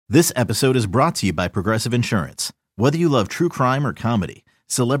This episode is brought to you by Progressive Insurance. Whether you love true crime or comedy,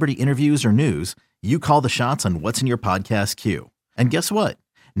 celebrity interviews or news, you call the shots on what's in your podcast queue. And guess what?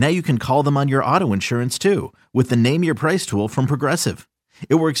 Now you can call them on your auto insurance too with the Name Your Price tool from Progressive.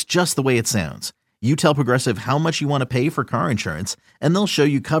 It works just the way it sounds. You tell Progressive how much you want to pay for car insurance, and they'll show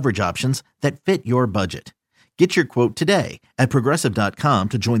you coverage options that fit your budget. Get your quote today at Progressive.com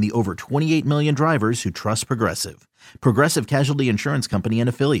to join the over 28 million drivers who trust Progressive. Progressive Casualty Insurance Company and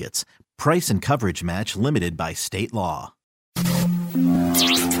Affiliates. Price and coverage match limited by state law.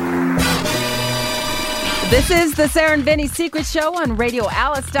 This is the Sarah and Vinny Secret Show on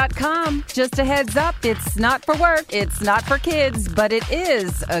RadioAlice.com. Just a heads up, it's not for work, it's not for kids, but it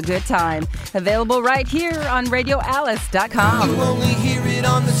is a good time. Available right here on RadioAlice.com. You only hear it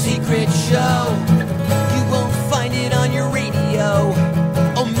on the Secret Show. You won't find it on your radio.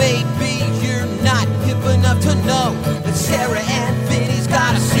 Or maybe you're not hip enough to know that Sarah and Vinny's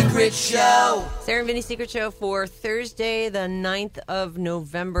got a secret show. Sarah and Vinny Secret Show for Thursday, the 9th of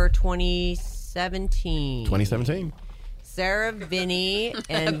November, 2017. 2017. Sarah, Vinny,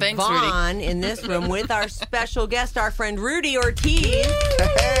 and Thanks, Vaughn in this room with our special guest, our friend Rudy Ortiz.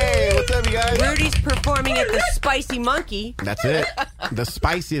 Hey, what's up, you guys? Rudy's performing at the Spicy Monkey. That's it. The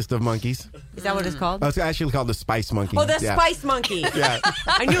spiciest of monkeys. Is that what it's called? Oh, it's actually called the Spice Monkey. Oh, the Yeah. Spice Monkey. Yeah.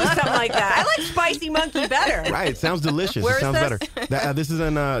 I knew it was something like that. I like Spicy Monkey better. Right. It sounds delicious. Where it is sounds this? better. This is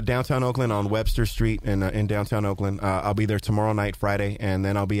in downtown Oakland on Webster Street in downtown Oakland. I'll be there tomorrow night, Friday, and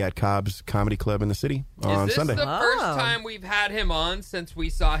then I'll be at Cobb's Comedy Club in the city on Is this Sunday. the first Oh. time we've had him on since we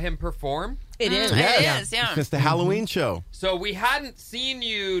saw him perform? It is. It is, yeah. It's the Halloween show. So we hadn't seen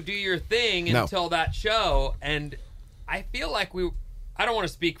you do your thing No. until that show, and I feel like I don't want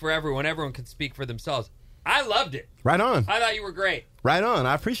to speak for everyone. Everyone can speak for themselves. I loved it. Right on. I thought you were great. Right on.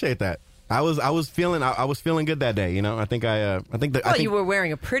 I appreciate that. I was feeling good that day. You know, I think You were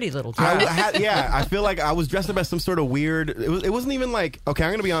wearing a pretty little I dress. I feel like I was dressed up as some sort of weird. It wasn't even like, okay,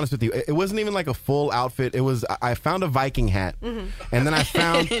 I'm going to be honest with you. It wasn't even like a full outfit. It was, I found a Viking hat, and then I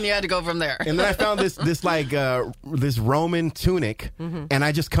found, And you had to go from there. and then I found this Roman tunic, and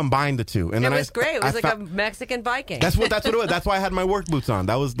I just combined the two. And It then was great. It was like a Mexican Viking. That's what it was. That's why I had my work boots on.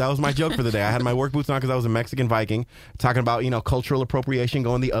 That was my joke for the day. I had my work boots on because I was a Mexican Viking, talking about cultural appropriation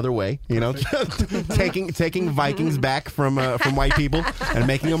going the other way. Taking Vikings back from white people and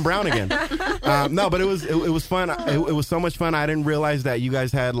making them brown again. No, but it was fun. It was so much fun. I didn't realize that you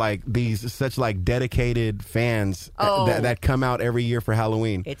guys had like these such like dedicated fans that come out every year for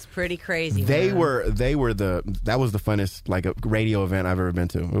Halloween. It's pretty crazy. That man. was the funnest like a radio event I've ever been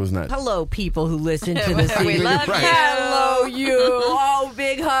to. It was nuts. Hello, people who listen to the We Secret. love you. Hello, you. Oh,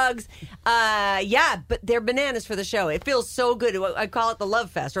 big hugs. Yeah, but they're bananas for the show. It feels so good. I call it the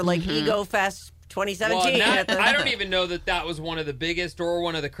Love Fest or like Ego Fest 2017. Well, I don't even know that was one of the biggest or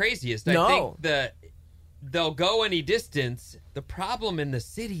one of the craziest. I No. think that they'll go any distance. The problem in the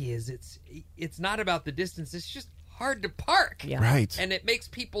city is it's not about the distance. It's just hard to park. Yeah. Right. And it makes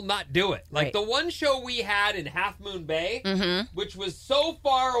people not do it. Like Right. the one show we had in Half Moon Bay, which was so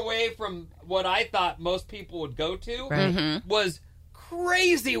far away from what I thought most people would go to, Right. was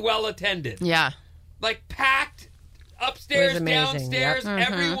crazy well attended. Yeah. Like packed It upstairs, was amazing. downstairs. Yep.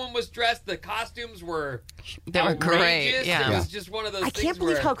 Everyone was dressed. The costumes were They were great, outrageous. yeah. It was just one of those I things can't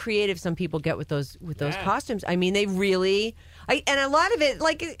believe where, how creative some people get with those Yeah. costumes. I mean, they really. And a lot of it,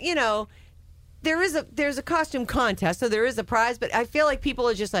 like there's a costume contest, so there is a prize. But I feel like people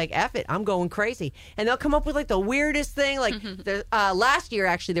are just like, F it, I'm going crazy, and they'll come up with like the weirdest thing. Like last year,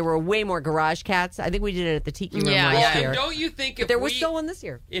 actually, there were way more garage cats. I think we did it at the Tiki Room Yeah, last yeah. year. And don't you think if But there was we, still one this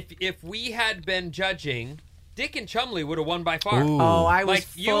year. if we had been judging, Dick and Chumley would have won by far. Ooh. Oh, I was Like,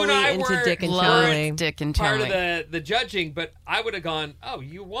 you fully and I into were Dick and Loved Chumley. Dick and Part Chumley. of the judging, but I would have gone, oh,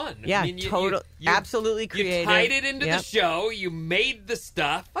 you won. Yeah, I mean, absolutely You creative. tied it into Yep. the show. You made the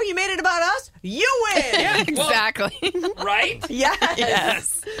stuff. Oh, you made it about us? You win! Yeah, well, Exactly. right? Yes.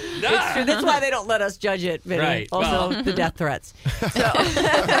 Yes. Duh. It's true. That's why they don't let us judge it, Vinny. Right. Also, Well. the death threats. So,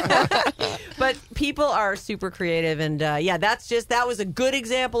 but people are super creative, and that was a good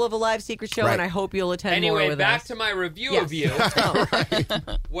example of a live secret show, Right. and I hope you'll attend more Anyway, with back us. to my review Yes. of you.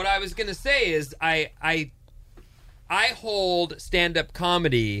 What I was going to say is I hold stand-up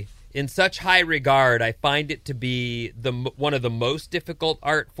comedy in such high regard. I find it to be one of the most difficult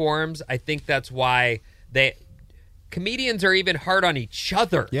art forms. I think that's why comedians are even hard on each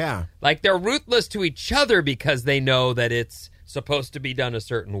other. Yeah. Like they're ruthless to each other because they know that it's supposed to be done a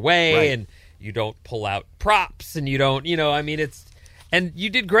certain way, Right. and you don't pull out props, and you don't, I mean, it's And you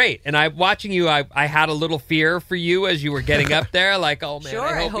did great. And watching you, I had a little fear for you as you were getting up there. Like, oh, man, Sure,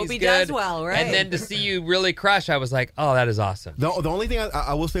 I I hope hope he's he good. does well, right? And then to see you really crush, I was like, oh, that is awesome. The only thing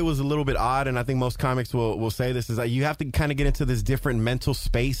I will say was a little bit odd, and I think most comics will say this, is that you have to kind of get into this different mental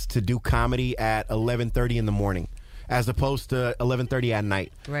space to do comedy at 11:30 in the morning, as opposed to 11:30 at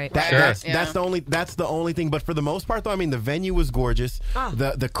night. Right. Sure. That's the only thing. But for the most part, though, I mean, the venue was gorgeous. Oh.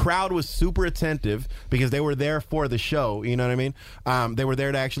 The crowd was super attentive because they were there for the show. You know what I mean? They were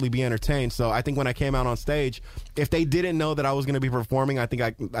there to actually be entertained. So I think when I came out on stage, if they didn't know that I was going to be performing, I think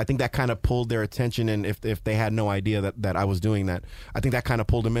that kind of pulled their attention. And if they had no idea that I was doing that, I think that kind of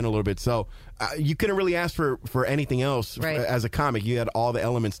pulled them in a little bit. So you couldn't really ask for anything else as a comic. You had all the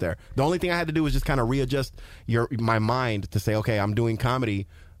elements there. The only thing I had to do was just kind of readjust my mind to say, okay, I'm doing comedy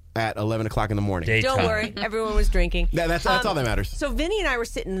at 11 o'clock in the morning. Daytime. Don't worry, everyone was drinking. That's all that matters. So Vinny and I were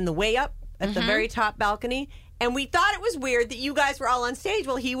sitting in the way up at the very top balcony, and we thought it was weird that you guys were all on stage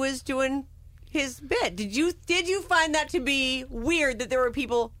while he was doing his bit. Did you find that to be weird that there were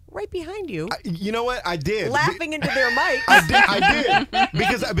people right behind you You know what? I did. laughing into their mics? I did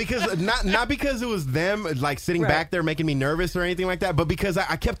because not because it was them like sitting Right. back there making me nervous or anything like that, but because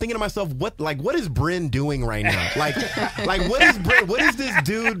I kept thinking to myself, what is Bryn doing right now? Like what is this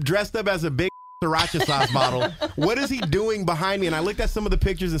dude dressed up as a big sriracha sauce bottle? What is he doing behind me? And I looked at some of the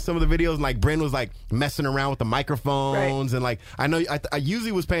pictures and some of the videos, and like Bryn was like messing around with the microphones, and like I know I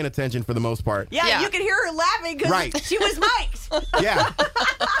usually was paying attention for the most part. Yeah, you could hear her laughing because Right. she was mic'd. Yeah.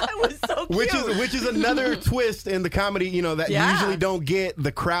 It was so cute. Which is another twist in the comedy, that you Yeah. usually don't get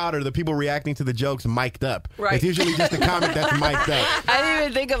the crowd or the people reacting to the jokes mic'd up. Right. It's usually just the comic that's mic'd up. I didn't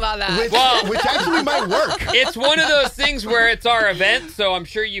even think about that. Which actually might work. It's one of those things where it's our event, so I'm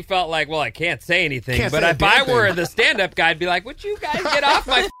sure you felt like, well, I can't say anything. Can't But say a if I damn were thing. the stand-up guy, I'd be like, would you guys get off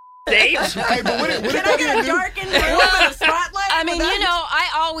my stage? Hey, but what Can if I they get a didn't do? darkened room and a spotlight? I mean, Would that-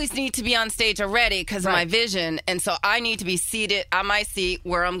 I always need to be on stage already because of my vision. And so I need to be seated on my seat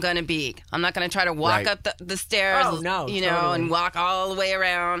where I'm going to be. I'm not going to try to walk Right. up the stairs, Oh, no, you know, totally. and walk all the way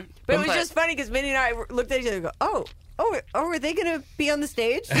around. But it was just funny because Minnie and I looked at each other and go, oh, are they going to be on the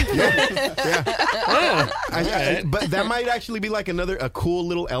stage? But that might actually be like a cool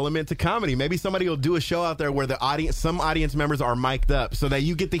little element to comedy. Maybe somebody will do a show out there where some audience members are mic'd up so that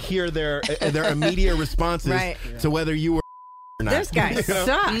you get to hear their immediate responses Right. to whether you were or not. This guy sucks.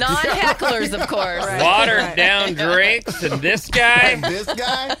 non-hecklers, of course. Watered down drinks and this guy. This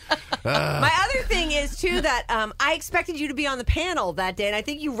guy? My other thing is, too, that I expected you to be on the panel that day, and I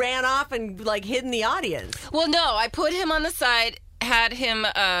think you ran off and, hid in the audience. Well, no, I put him on the side, had him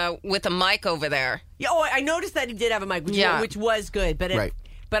with a mic over there. Yeah, I noticed that he did have a mic, which was good, but Right.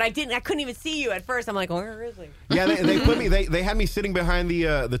 But I couldn't even see you at first. I'm like, where is he? Yeah, they had me sitting behind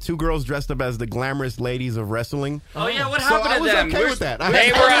the two girls dressed up as the glamorous ladies of wrestling. Oh yeah, what So happened I to was them? okay with that. I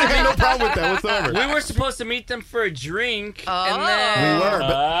They were- had no problem with that whatsoever. We were supposed to meet them for a drink, and We then were, but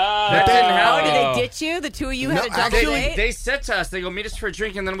that didn't Oh, happen. did they ditch you? The two of you had a double actually, date? They said to us, they go meet us for a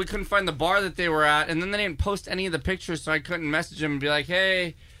drink, and then we couldn't find the bar that they were at, and then they didn't post any of the pictures, so I couldn't message them and be like,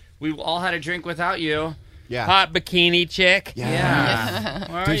 hey, we all had a drink without you. yeah. Hot bikini chick. Yeah.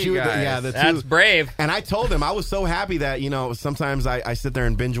 Where are Did you you- guys? yeah, the That's two- brave. And I told them I was so happy that, sometimes I sit there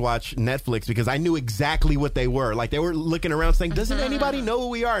and binge watch Netflix because I knew exactly what they were. Like, they were looking around saying, doesn't anybody know who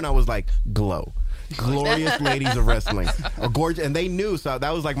we are? And I was like, Glow. Glorious ladies of wrestling. Gorgeous. And they knew, so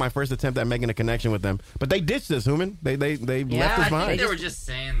that was like my first attempt at making a connection with them. But they ditched us, Human. They left us I think behind. they were just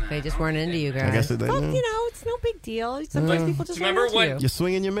saying that. They just weren't into you guys. I guess they- Well, yeah. it's no big deal. Sometimes people just Remember weren't into when- You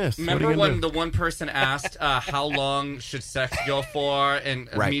swing and you miss. What are Remember you gonna when do? the one person asked how long should sex go for, and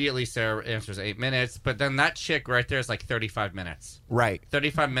Right. immediately Sarah answers 8 minutes, but then that chick right there is like 35 minutes. Right.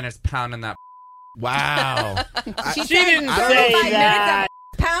 35 minutes pounding that. Wow. She didn't I don't say know if that.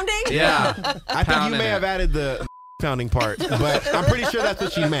 pounding? Yeah. I think you Pounding may it. have added the pounding part, but I'm pretty sure that's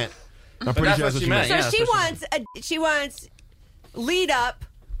what she meant. I'm pretty that's sure what that's what she she meant. meant, So yeah, that's she wants lead up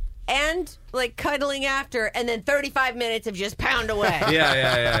and cuddling after, and then 35 minutes of just pound away.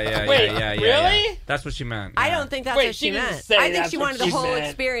 Yeah. Wait, yeah. really? That's what she meant. I yeah. don't think that's Wait, what she she didn't meant. say I think that's she what wanted the she whole meant.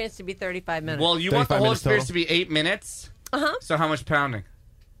 experience to be 35 minutes. Well, you want the 35 whole minutes experience total. to be 8 minutes. Uh-huh. So how much pounding?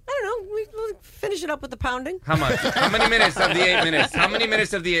 I don't know. We'll finish it up with the pounding. How much? How many minutes of the 8 minutes? How many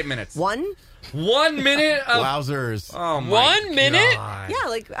minutes of the 8 minutes? 1? 1 minute of. Wowzers. Oh my 1 minute? God. Yeah,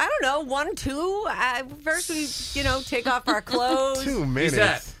 I don't know, 1, 2. First we, take off our clothes. 2 Who's minutes.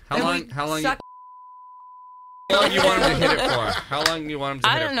 that? How then long? we How long? suck- How long you want him to hit it for? How long you want him to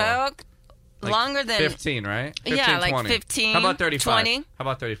hit I it don't for? know. Like Longer than 15, right? 15, Yeah, like 20. 15, How about 35? 20. How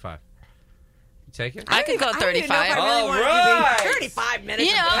about 35? You take it? I could go I don't even know if 35. I really All want it to right. be 35 minutes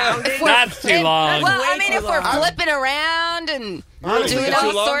You of know, pounding. if we're- That's too long. Well, way I mean, too if we're long. flipping around and Honestly, doing it's all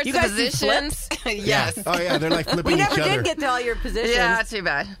too long? sorts You of guys do positions. Yes. Oh yeah, they're like flipping We never each other. did get to all your positions. Yeah, too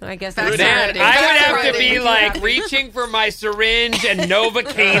bad. I guess Back that's to Man, ready. I would Back to have to ready. be like reaching for my syringe and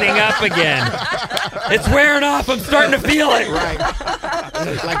Novocaine up again. It's wearing off. I'm starting to feel it. Right.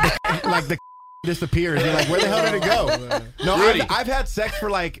 like the disappears. You're like, where the hell did it go? No, I've had sex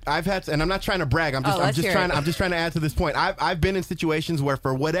for and I'm not trying to brag. I'm just trying to add to this point. I've been in situations where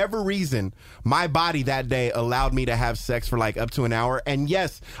for whatever reason, my body that day allowed me to have sex for like up to an hour. And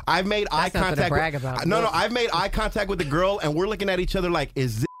yes, I've made eye nothing to contact. brag about. No, I've made eye contact with the girl, and we're looking at each other like,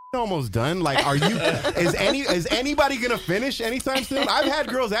 is this almost done? Like, are you? Is anybody gonna finish anytime soon? I've had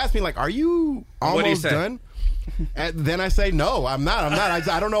girls ask me like, are you almost done? And then I say, no, I'm not.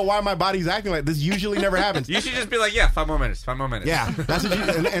 I don't know why my body's acting like this. Usually never happens. You should just be like, yeah, 5 more minutes. Yeah, that's what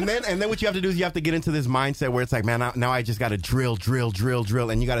and then what you have to do is you have to get into this mindset where it's like, man, now I just got to drill,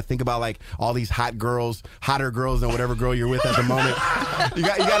 and you got to think about like all these hotter girls than whatever girl you're with at the moment. You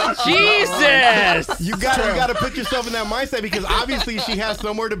got Jesus! You got to put yourself in that mindset because obviously she has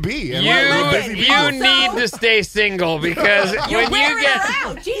somewhere to be. And You need to stay single because when you get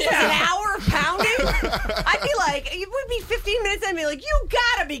around. Jesus, an hour of pounding? I'd be like, it would be 15 minutes. I'd be like, you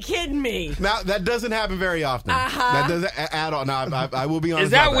gotta be kidding me. Now that doesn't happen very often. That doesn't at all. No, I will be honest.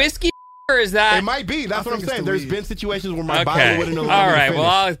 Is that whiskey or is that? It might be. That's what I'm saying. There's been situations where my body wouldn't allow All me to right.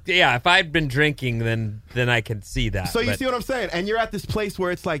 finish. Well, if I'd been drinking, then I can see that. So you see what I'm saying? And you're at this place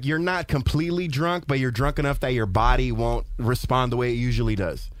where it's like you're not completely drunk, but you're drunk enough that your body won't respond the way it usually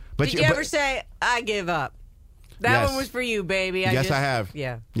does. But Did you ever say, I give up? That one was for you, baby. Yes, I have.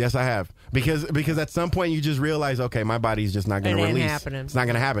 Yeah. Yes, I have. Because at some point you just realize, okay, my body's just not going to release. Happening. It's not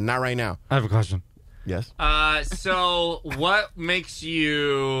going to happen. Not right now. I have a question. Yes. So what makes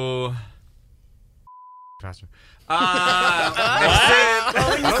you faster? Well,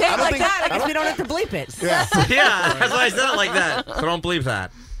 when you say it like that, I guess we don't have to bleep it. Yeah. Yeah, that's why I said it like that. So don't bleep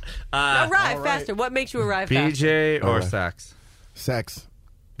that. Arrive faster. What makes you arrive faster? BJ or sex? Sex.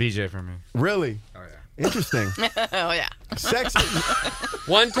 BJ for me. Really? Oh yeah. Interesting. Oh, yeah. Sex.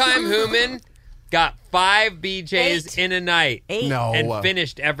 One time, Hooman got 5 BJs in a night. 8. No. And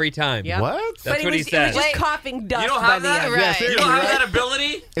finished every time. Yep. What? That's what he He said. was just coughing dust You don't by have the that? end. Right. Yeah, seriously, You don't have right? that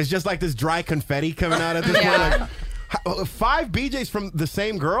ability? It's just like this dry confetti coming out at this Yeah. point. Like, 5 BJs from the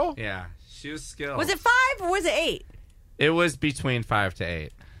same girl? Yeah. She was skilled. Was it 5 or was it 8? It was between 5 to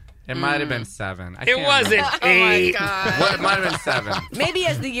 8. It might have been 7. It wasn't Oh, my 8. God. Well, it might have been 7. Maybe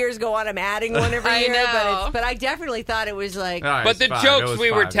as the years go on, I'm adding one every I year. know. But I definitely thought it was like. All right, But the it's 5. It jokes was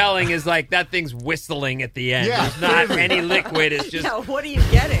we were 5. telling is like that thing's whistling at the end. Yeah, There's not any liquid. It's just. Yeah, what are you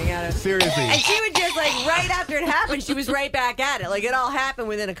getting out of it? Seriously. And she would just like right after it happened, she was right back at it. Like it all happened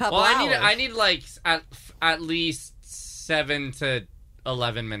within a couple Well, hours. I need like at least 7 to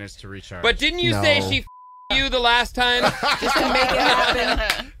 11 minutes to recharge. But didn't you No. say she you the last time? just to make it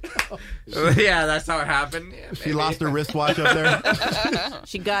happen. yeah, that's how it happened. Yeah, She lost her wristwatch up there.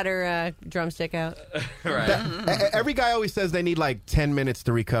 She got her drumstick out. right. Every guy always says they need like 10 minutes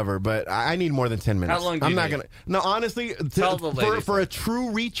to recover, but I need more than 10 minutes. How long do I'm you not need? gonna. No, honestly, Tell the ladies. for a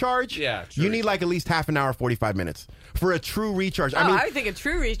true recharge, Yeah, true you need like at least half an hour, 45 minutes for a true recharge. I mean, I would think a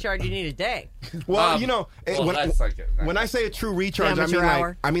true recharge, you need a day. well, that's like it. when I say a true recharge, Amateur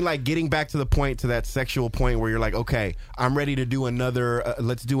hour. I mean like getting back to the point, to that sexual point where you're like, okay, I'm ready to do another.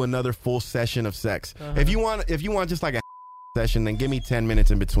 Let's do another full session of sex. If you want just like a session, then give me 10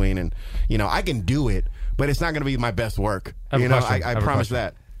 minutes in between, and I can do it, but it's not going to be my best work. I have a question. I promise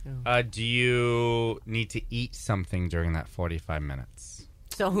that. Do you need to eat something during that 45 minutes?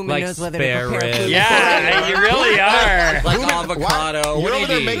 So who Like knows whether spare to prepare ribs. food? Yeah, you really are. Like avocado. You're What do over you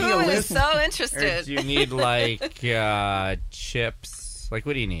there need? making a Who is list. so Or interested? do you need like chips? Like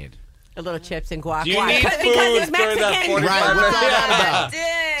what do you need? A little chips and guac. Do you Why? need because food it's during that Mexican. 45 Right, what's all that about?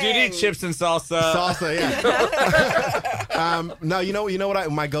 Dang. Do you need chips and salsa? Salsa, yeah. No, you know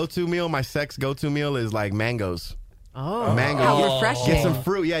what? My go-to meal, my sex go-to meal is like mangoes. Oh, Mango. how refreshing. Get some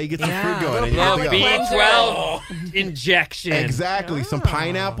fruit. Yeah, you get some Yeah. fruit going. And Little you're good to go. B12 injection. Exactly. Some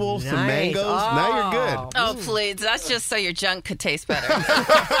pineapple, some Nice. mangoes. Now you're good. Oh, please. That's just so your junk could taste better.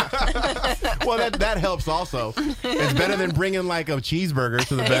 Well, that helps also. It's better than bringing like a cheeseburger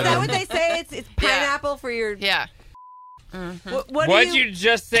to the Is that bedroom. what they say? It's pineapple for your. Yeah. What do What'd you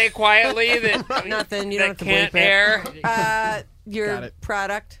just say quietly that Nothing. You don't have that to can't bleep it. air? Your Got it. There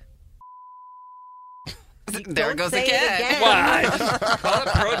product. it Don't goes say it again. What? Call it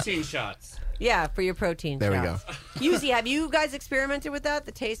protein shots. Yeah, for your protein. There we go. shots. Yuzi, have you guys experimented with that?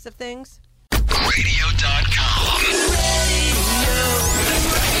 The taste of things?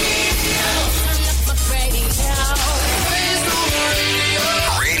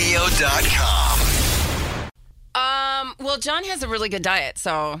 Radio.com. Well, Well, John has a really good diet,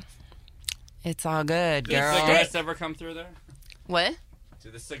 so it's all good, Do the girl. cigarettes ever come through there? What?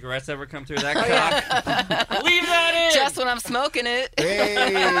 Do the cigarettes ever come through that cock? Leave that in! Just when I'm smoking it. Hey,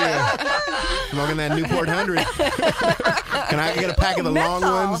 smoking that Newport 100. Can I get a pack of the long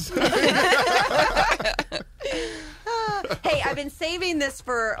ones? Hey, I've been saving this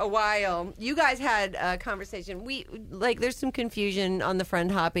for a while. You guys had a conversation. There's some confusion on the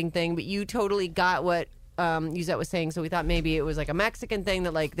friend hopping thing, but you totally got what Yuzette was saying. So we thought maybe it was like a Mexican thing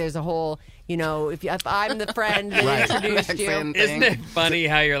that like there's a whole, if I'm the friend that introduced you. Isn't it funny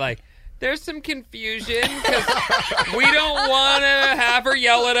how you're like, there's some confusion because we don't want to have her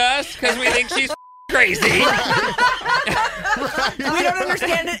yell at us because we think she's crazy. We don't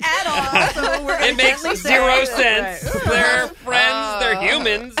understand it at all. So we're It makes gently say zero it. sense. Right. They're friends. They're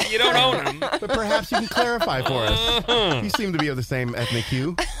humans. You don't own them. But perhaps you can clarify for us. You seem to be of the same ethnic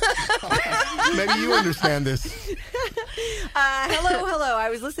hue. Maybe you understand this. Hello. I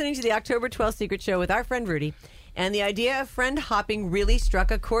was listening to the October 12th Secret Show with our friend Rudy, and the idea of friend hopping really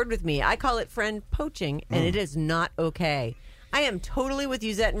struck a chord with me. I call it friend poaching, and it is not okay. I am totally with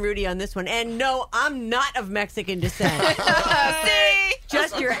Yuzette and Rudy on this one. And no, I'm not of Mexican descent. See?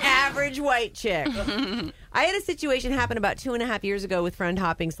 Just your average white chick. I had a situation happen about 2.5 years ago with friend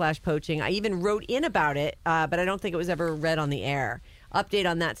hopping / poaching. I even wrote in about it, but I don't think it was ever read on the air. Update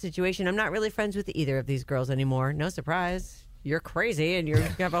on that situation. I'm not really friends with either of these girls anymore. No surprise. You're crazy, and you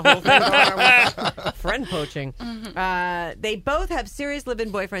have a whole thing going on with friend poaching. They both have serious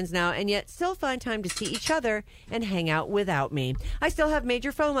live-in boyfriends now, and yet still find time to see each other and hang out without me. I still have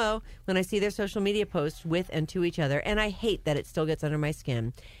major FOMO when I see their social media posts with and to each other, and I hate that it still gets under my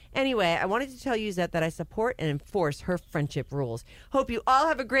skin. Anyway, I wanted to tell Yuzette that I support and enforce her friendship rules. Hope you all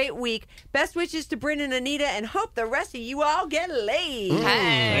have a great week. Best wishes to Bryn and Anita, and hope the rest of you all get laid.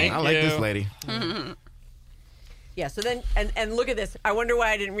 Hey. I like this lady. Yeah, so then, and look at this. I wonder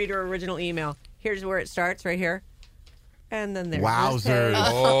why I didn't read her original email. Here's where it starts, right here. And then there's this Wowzers. page.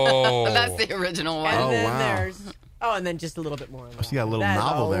 Oh. That's the original one. And Oh, then wow. there's... Oh, and then just a little bit more. She got a little That is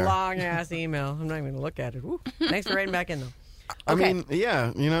novel there. long-ass email. I'm not even going to look at it. Woo. Thanks for writing back in, though. I Okay. mean,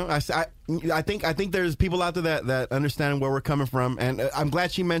 yeah, I think there's people out there that understand where we're coming from, and I'm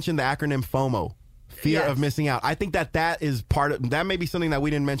glad she mentioned the acronym FOMO, fear Yes. of missing out. I think that is part of that. May be something that we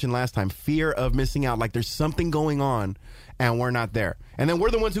didn't mention last time. Fear of missing out, like there's something going on, and we're not there, and then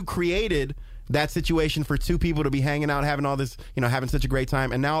we're the ones who created that situation for two people to be hanging out, having all this, having such a great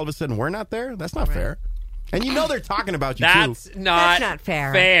time, and now all of a sudden we're not there. That's not fair. And they're talking about you too. That's not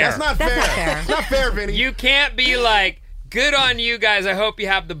fair. That's not fair. That's not fair. It's not fair, Vinny. You can't be like, good on you guys. I hope you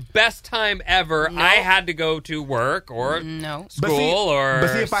have the best time ever. No. I had to go to work or No. school or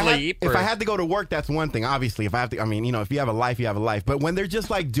if sleep. If I had to go to work, that's one thing. Obviously, if I have to, if you have a life, you have a life. But when they're just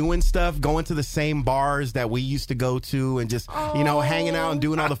like doing stuff, going to the same bars that we used to go to, and just hanging out and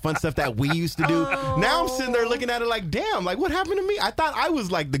doing all the fun stuff that we used to do. Now I'm sitting there looking at it like, damn, like what happened to me? I thought I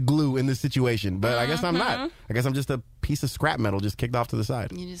was like the glue in this situation, but I guess I'm not. I guess I'm just a piece of scrap metal just kicked off to the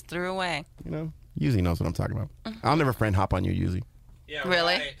side. You just threw away. Yuzi knows what I'm talking about. I'll never friend hop on you, Yuzi. Yeah,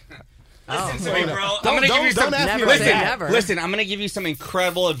 Really? right. Listen to me, bro. I'm Don't- gonna give you some. don't ask me Never like say that. never. Listen, I'm gonna give you some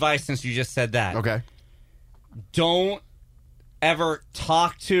incredible advice since you just said that. Okay. Don't ever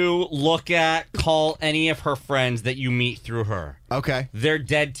talk to, look at, call any of her friends that you meet through her. Okay. They're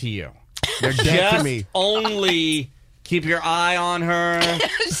dead to you. They're dead to Just me. only keep your eye on her.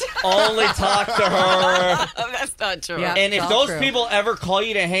 Only talk to her. That's not true. Yeah. And if It's all those true. people ever call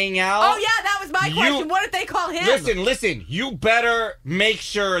you to hang out, Oh, yeah, that was my question. What if they call him? Listen, you better make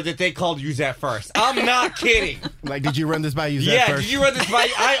sure that they called Yuzette first. I'm not kidding. Like, did you run this by Yuzette Yeah, first? did you run this by?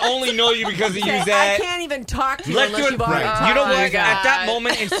 I only know you because of Say, I Yuzette. can't even talk to you Let's unless do it. you've already Right. talked You know to what? me. At that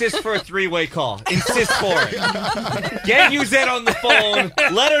moment, insist for a three-way call. Insist for it. Get Yuzette on the phone.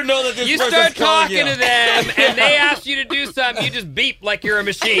 Let her know that this You person's start calling talking you. to them, and they ask you to do something. You just beep like you're a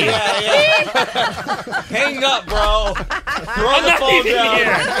machine. Yeah. Hang up, bro. Throw I'm the not phone even down.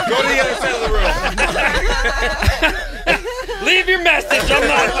 here. Go to the other side of the room. Leave your message. I'm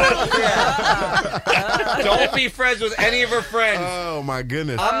not. Don't be friends with any of her friends. Oh my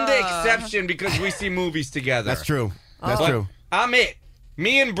goodness. I'm the exception because we see movies together. That's true. That's But true. I'm it.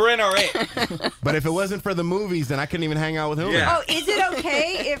 Me and Bryn are it. But if it wasn't for the movies, then I couldn't even hang out with Hooman. Yeah. Oh, is it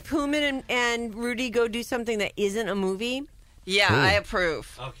okay if Hooman and Rudy go do something that isn't a movie? Yeah, Cool. I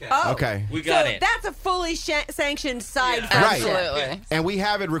approve. Okay. Oh, Okay. We got so it. that's a fully sanctioned side Yeah. Right. friendship. Absolutely. And we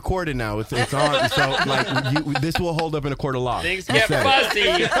have it recorded now. It's on. So like, this will hold up in a court of law. Things You get said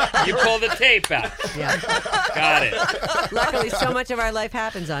it. fuzzy. You pull the tape out. Yeah. Got it. Luckily, so much of our life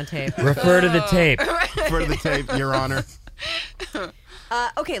happens on tape. Refer to the tape. For the tape, Your Honor.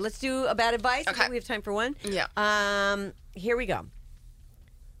 Okay, let's do a bad advice. Okay. We have time for one. Yeah. Here we go.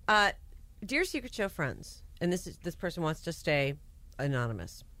 Dear Secret Show friends, and this person wants to stay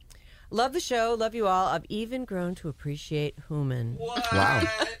anonymous. Love the show. Love you all. I've even grown to appreciate Hooman. Wow.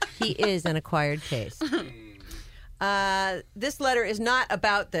 He is an acquired taste. This letter is not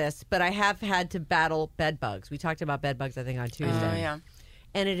about this, but I have had to battle bed bugs. We talked about bed bugs, I think, on Tuesday. Oh, yeah.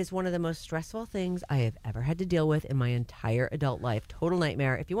 And it is one of the most stressful things I have ever had to deal with in my entire adult life. Total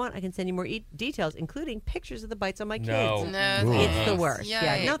nightmare. If you want, I can send you more details, including pictures of the bites on my kids. No. No, It's the worst.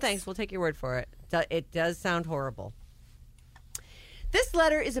 Yeah, no Yikes. thanks. We'll take your word for it. It does sound horrible. This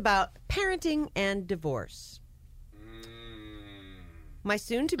letter is about parenting and divorce. My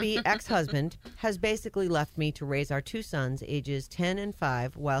soon-to-be ex-husband has basically left me to raise our two sons, ages 10 and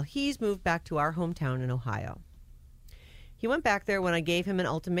 5, while he's moved back to our hometown in Ohio. He went back there when I gave him an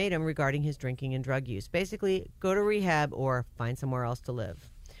ultimatum regarding his drinking and drug use. Basically, go to rehab or find somewhere else to live.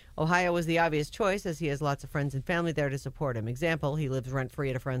 Ohio was the obvious choice, as he has lots of friends and family there to support him. Example, he lives rent-free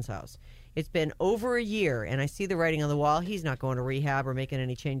at a friend's house. It's been over a year, and I see the writing on the wall. He's not going to rehab or making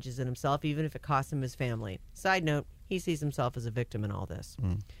any changes in himself, even if it costs him his family. Side note, he sees himself as a victim in all this.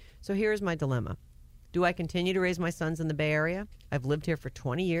 So here's my dilemma. Do I continue to raise my sons in the Bay Area? I've lived here for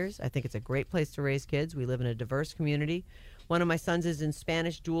 20 years. I think it's a great place to raise kids. We live in a diverse community. One of my sons is in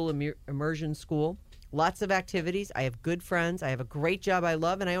Spanish dual immersion school. Lots of activities. I have good friends. I have a great job I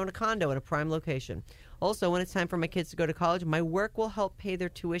love, and I own a condo in a prime location. Also, when it's time for my kids to go to college, my work will help pay their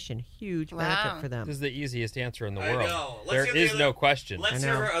tuition. Huge benefit for them. This is the easiest answer in the I world. know. Let's There hear is the no other- question. Let's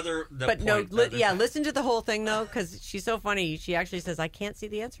hear her other. But no, listen to the whole thing, though, because she's so funny. She actually says, I can't see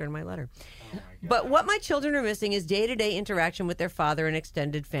the answer in my letter. But what my children are missing is day-to-day interaction with their father and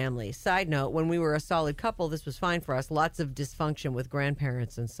extended family. Side note, when we were a solid couple, this was fine for us. Lots of dysfunction with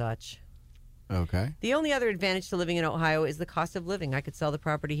grandparents and such. Okay. The only other advantage to living in Ohio is the cost of living. I could sell the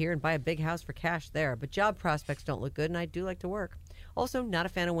property here and buy a big house for cash there, but job prospects don't look good, and I do like to work. Also, not a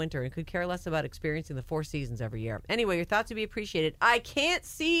fan of winter and could care less about experiencing the 4 seasons every year. Anyway, your thoughts would be appreciated. I can't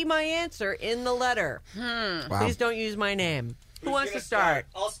see my answer in the letter. Wow. Please don't use my name. Who wants to gonna start?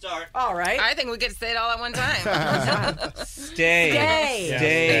 I'll start. All right. I think we get to say it all at one time. Stay. Stay.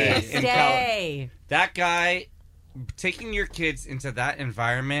 Stay. in Cal- Stay. That guy, taking your kids into that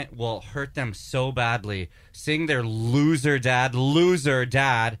environment will hurt them so badly. Seeing their loser dad,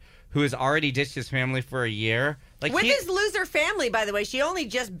 who has already ditched his family for a year. Like With his loser family, by the way. She only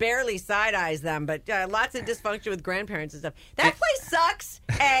just barely side-eyes them, but lots of dysfunction with grandparents and stuff. That place sucks,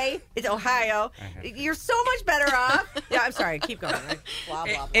 A. It's Ohio. You're so much better off. Yeah, I'm sorry. Keep going. Blah,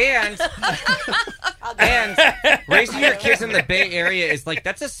 blah, blah. And raising your kids in the Bay Area is like,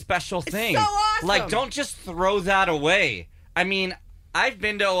 that's a special thing. so awesome. Like, don't just throw that away. I mean, I've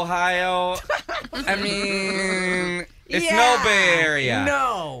been to Ohio. I mean, it's no Bay Area.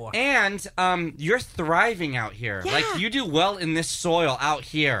 No. And you're thriving out here. Yeah. Like, you do well in this soil out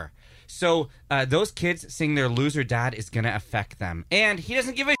here. So those kids seeing their loser dad is going to affect them. And he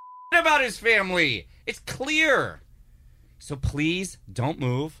doesn't give a shit about his family. It's clear. So please don't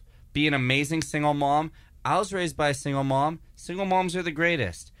move. Be an amazing single mom. I was raised by a single mom. Single moms are the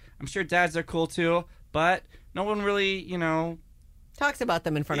greatest. I'm sure dads are cool too, but no one really, Talks about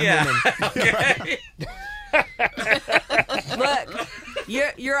them in front of yeah. women. Okay. Look,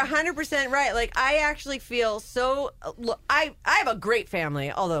 you're 100% right. Like, I actually feel so... Look, I have a great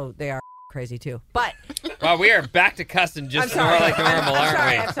family, although they are crazy too. But... Wow, we are back to cussing just I'm more sorry. like normal, I'm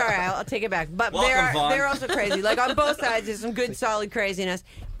sorry. aren't I'm sorry. I'll take it back. But Welcome, Vaughn. they're also crazy. Like, on both sides, there's some good, solid craziness.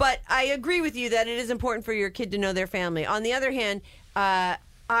 But I agree with you that it is important for your kid to know their family. On the other hand,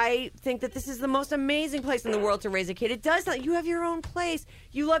 I think that this is the most amazing place in the world to raise a kid. It does not. You have your own place.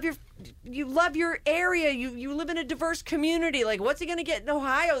 You love your area. You live in a diverse community. Like, what's he going to get in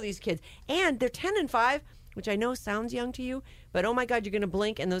Ohio, these kids? And they're 10 and 5, which I know sounds young to you, but oh my God, you're going to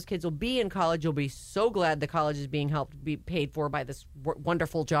blink and those kids will be in college. You'll be so glad the college is being helped be paid for by this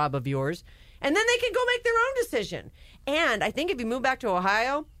wonderful job of yours. And then they can go make their own decision. And I think if you move back to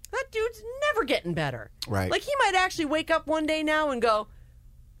Ohio, that dude's never getting better. Right. Like, he might actually wake up one day now and go,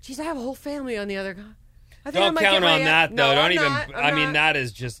 geez, I have a whole family on the other guy. I think I Don't might count get my on that, though. No, Don't I'm even. not. I mean, not. that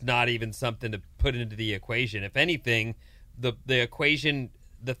is just not even something to put into the equation. If anything, the equation,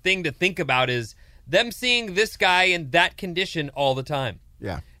 the thing to think about is them seeing this guy in that condition all the time.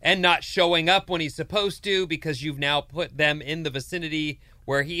 Yeah. And not showing up when he's supposed to because you've now put them in the vicinity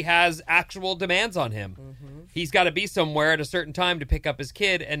where he has actual demands on him. Mm-hmm. He's got to be somewhere at a certain time to pick up his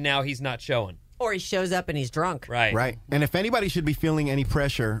kid, and now he's not showing. Or he shows up and he's drunk. Right. Right. And if anybody should be feeling any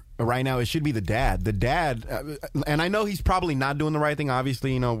pressure right now, it should be the dad. The dad, and I know he's probably not doing the right thing.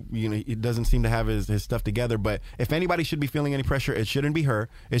 Obviously, you know, he doesn't seem to have his stuff together. But if anybody should be feeling any pressure, it shouldn't be her.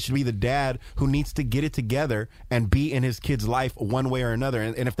 It should be the dad who needs to get it together and be in his kid's life one way or another.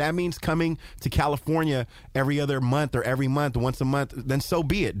 And if that means coming to California every other month or every month, once a month, then so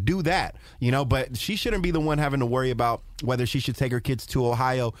be it. Do that, you know. But she shouldn't be the one having to worry about whether she should take her kids to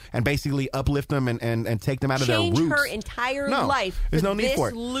Ohio and basically uplift them and take them out of their roots. Change her entire life. There's no need for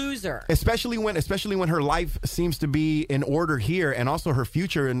it. Loser. Especially when her life seems to be in order here, and also her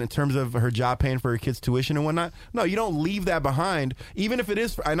future in terms of her job paying for her kids' tuition and whatnot. No, you don't leave that behind, even if it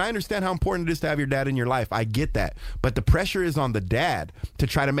is. And I understand how important it is to have your dad in your life. I get that, but the pressure is on the dad to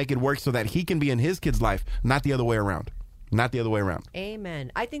try to make it work so that he can be in his kid's life, not the other way around. Not the other way around.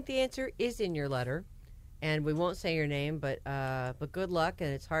 Amen. I think the answer is in your letter. And we won't say your name, but good luck.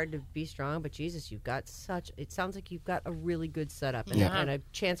 And it's hard to be strong. But Jesus, it sounds like you've got a really good setup and a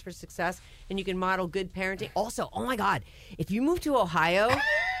chance for success. And you can model good parenting. Also, oh my God, if you move to Ohio,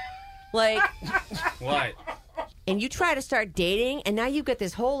 like What? and you try to start dating, and now you've got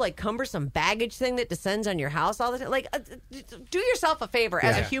this whole like cumbersome baggage thing that descends on your house all the time. Like, do yourself a favor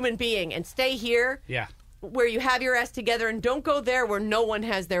as a human being and stay here. Yeah. Where you have your S together, and don't go there where no one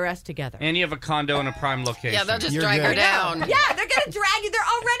has their S together. And you have a condo in a prime location. Yeah, they'll just You're drag good. her down. Yeah, they're going to drag you. They're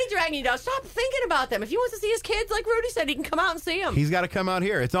already dragging you down. Stop thinking about them. If he wants to see his kids, like Rudy said, he can come out and see them. He's got to come out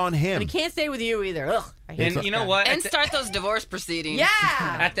here. It's on him. But he can't stay with you either. Ugh. I hate And this you know guy. what? And start those divorce proceedings. Yeah.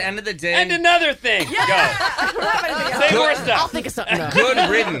 At the end of the day, And another thing. Go. Say more I'll stuff. think of something. good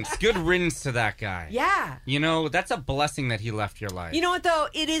riddance. Good riddance to that guy. Yeah. You know, that's a blessing that he left your life. You know what, though?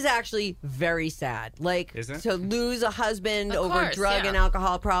 It is actually very sad. Like, Is it? to lose a husband Of over course, drug yeah. and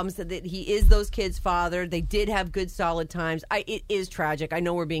alcohol problems, that he is those kids' father. They did have good, solid times. It is tragic. I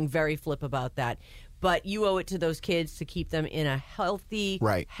know we're being very flip about that. But you owe it to those kids to keep them in a healthy,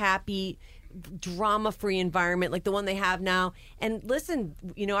 happy, drama-free environment like the one they have now. And listen,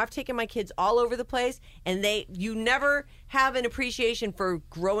 you know, I've taken my kids all over the place, and you never have an appreciation for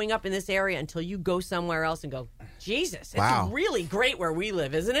growing up in this area until you go somewhere else and go, Jesus, Wow. it's really great where we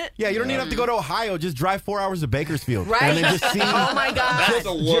live, isn't it? Yeah, you don't even have to go to Ohio. Just drive 4 hours to Bakersfield, Right? and then just see. Oh my God. That's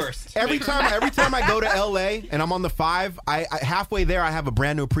the worst. Every time I go to LA and I'm on the 5, I halfway there I have a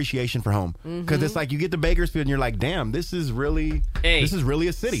brand new appreciation for home, because it's like you get to Bakersfield and you're like, damn, this is really a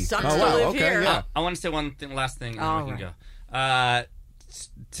city. Sucks oh to wow, live okay, here. yeah. I want to say one last thing, and All then we can right. go.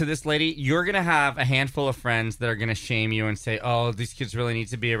 To this lady, you're going to have a handful of friends that are going to shame you and say, oh, these kids really need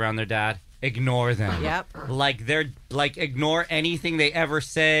to be around their dad. Ignore them. Yep. Ignore anything they ever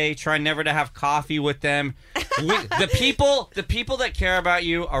say. Try never to have coffee with them. The people that care about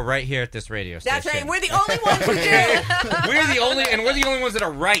you are right here at this radio station. That's right. We're the only ones who do. We're the only ones that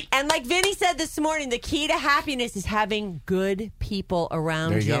are right. And like Vinny said this morning, the key to happiness is having good people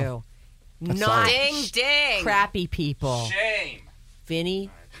around There you you. go. Not solid. Ding, ding. crappy people. Shame. Vinny,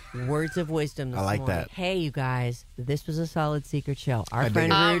 words of wisdom this I like morning. that. Hey, you guys, this was a solid secret show. Our I dig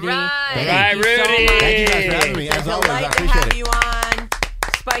friend it. All Rudy. right. Thank All right, you so Rudy. much. Thank you guys for having me. It's As a always, I delight to appreciate have it. you on.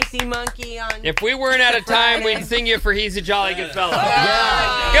 Spicy Monkey on. If we weren't out of time, we'd sing you for He's a Jolly Good Fellow.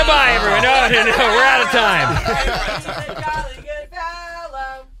 Yeah. Goodbye, everyone. No, we're out of time.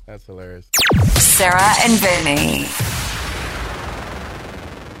 That's hilarious. Sarah and Vinny.